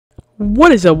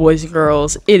What is up, boys and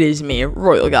girls? It is me,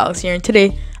 Royal Galaxy here, and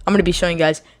today I'm going to be showing you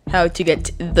guys how to get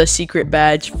the secret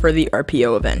badge for the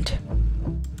RPO event.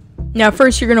 Now,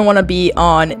 first you're going to want to be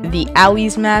on the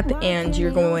alleys map, and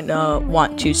you're going to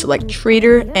want to select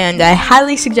trader, and I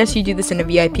highly suggest you do this in a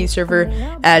VIP server,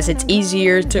 as it's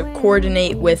easier to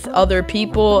coordinate with other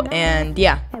people, and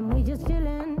yeah.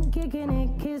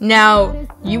 Now,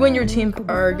 you and your team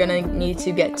are gonna need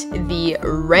to get the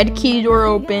red key door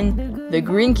open, the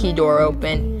green key door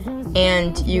open,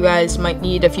 and you guys might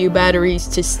need a few batteries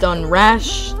to stun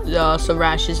Rash, so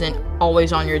Rash isn't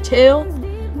always on your tail.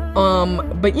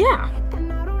 But yeah.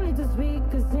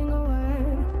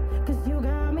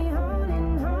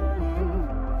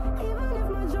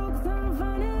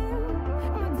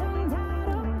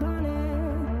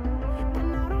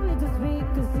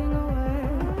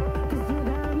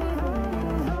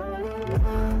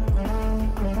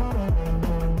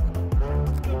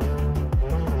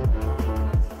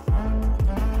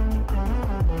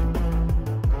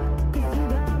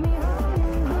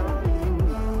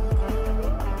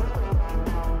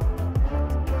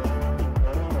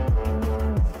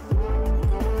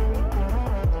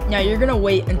 Now you're gonna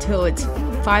wait until it's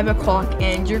 5 o'clock,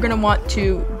 and you're gonna want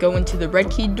to go into the red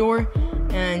key door,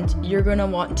 and you're gonna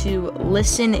want to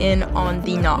listen in on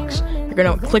the knocks. You're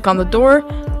gonna click on the door,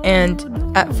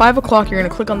 and at 5 o'clock you're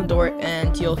gonna click on the door,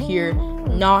 and you'll hear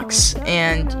knocks,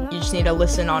 and you just need to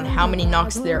listen on how many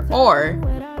knocks there are,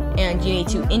 and you need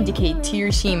to indicate to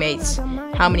your teammates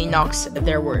how many knocks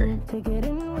there were.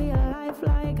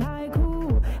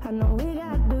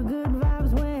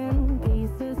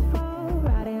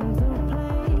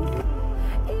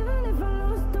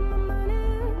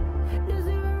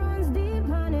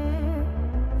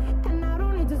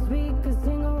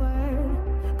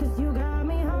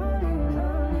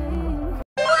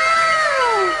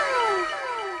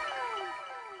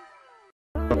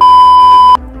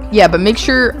 Yeah, but make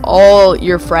sure all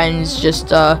your friends just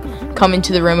come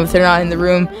into the room. If they're not in the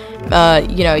room,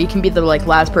 you know, you can be the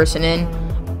last person in.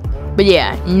 But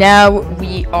yeah, now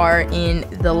we are in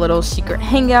the little secret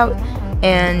hangout,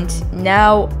 and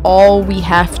now all we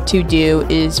have to do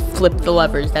is flip the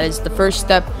levers. That is the first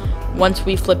step. Once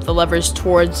we flip the levers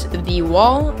towards the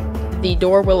wall, the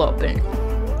door will open.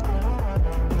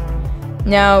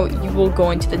 Now you will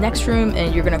go into the next room,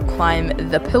 and you're gonna climb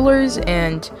the pillars,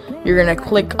 and you're gonna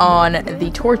click on the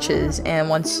torches, and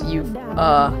once you've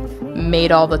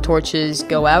made all the torches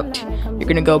go out, you're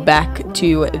gonna go back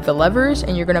to the levers,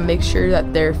 and you're gonna make sure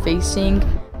that they're facing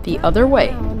the other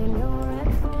way.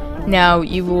 Now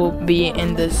you will be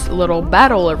in this little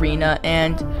battle arena,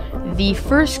 and the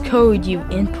first code you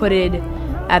inputted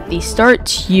at the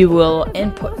start, you will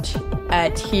input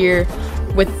at here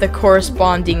with the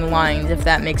corresponding lines, if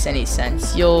that makes any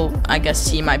sense. You'll, I guess,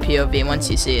 see my POV once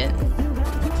you see it.